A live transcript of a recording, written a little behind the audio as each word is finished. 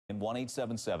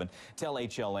1-877 tell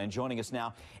HLN. Joining us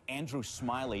now, Andrew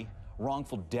Smiley,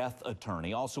 wrongful death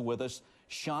attorney. Also with us,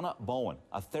 Shauna Bowen,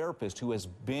 a therapist who has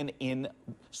been in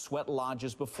sweat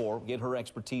lodges before. Get her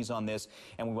expertise on this.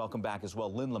 And we welcome back as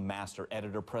well Lynn Lemaster,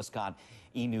 editor,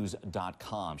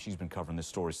 PrescottEnews.com. She's been covering this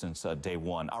story since day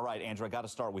one. All right, Andrew, I got to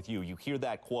start with you. You hear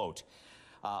that quote.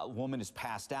 A woman is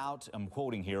passed out. I'm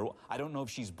quoting here. I don't know if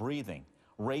she's breathing.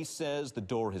 Ray says the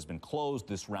door has been closed.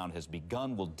 This round has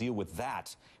begun. We'll deal with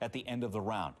that at the end of the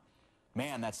round.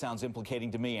 Man, that sounds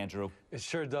implicating to me, Andrew. It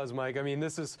sure does, Mike. I mean,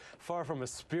 this is far from a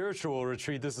spiritual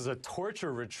retreat. This is a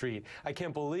torture retreat. I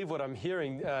can't believe what I'm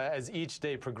hearing as each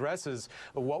day progresses,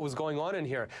 what was going on in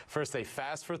here. First, they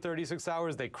fast for 36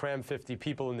 hours. They cram 50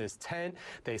 people in this tent.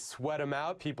 They sweat them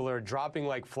out. People are dropping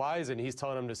like flies, and he's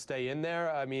telling them to stay in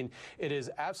there. I mean, it is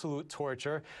absolute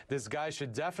torture. This guy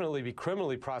should definitely be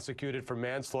criminally prosecuted for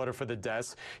manslaughter for the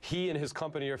deaths. He and his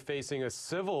company are facing a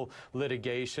civil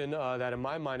litigation that, in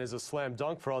my mind, is a slam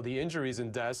dunk for all the injuries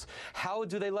and deaths. How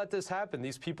do they let this happen?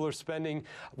 These people are spending,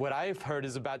 what I've heard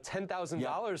is about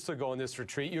 $10,000 to go on this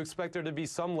retreat. You expect there to be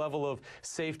some level of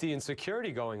safety and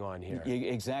security going on here.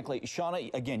 Exactly.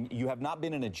 Shauna, again, you have not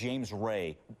been in a James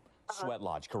Ray sweat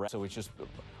lodge, correct? So it's just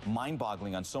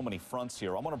mind-boggling on so many fronts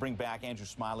here. I want to bring back Andrew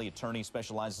Smiley, attorney,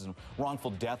 specializes in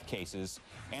wrongful death cases.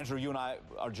 Andrew, you and I,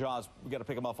 our jaws, we got to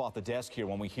pick him off the desk here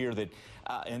when we hear that,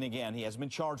 and again, he hasn't been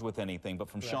charged with anything, but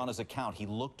from Shauna's account, he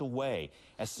looked away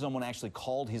as someone actually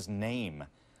called his name.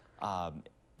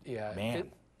 Man.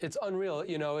 It's unreal.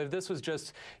 You know, if this was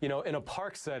just, you know, in a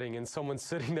park setting and someone's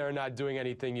sitting there not doing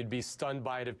anything, you'd be stunned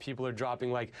by it if people are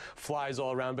dropping like flies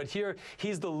all around. But here,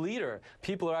 he's the leader.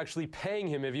 People are actually paying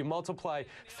him. If you multiply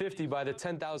 50 by the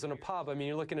 10,000 a pop, I mean,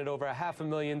 you're looking at over a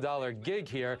 $500,000 gig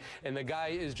here, and the guy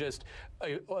is just,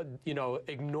 you know,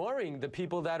 ignoring the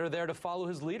people that are there to follow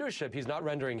his leadership. He's not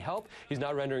rendering help. He's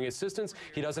not rendering assistance.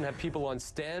 He doesn't have people on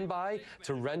standby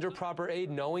to render proper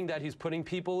aid, knowing that he's putting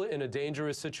people in a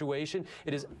dangerous situation.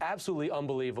 It is absolutely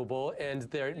unbelievable, and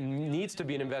there needs to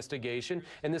be an investigation,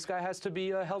 and this guy has to be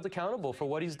held accountable for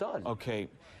what he's done. Okay,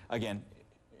 again,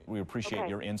 we appreciate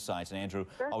your insights, and Andrew,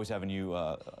 always having you,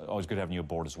 always good having you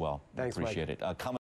aboard as well. Thanks, appreciate Mike. it.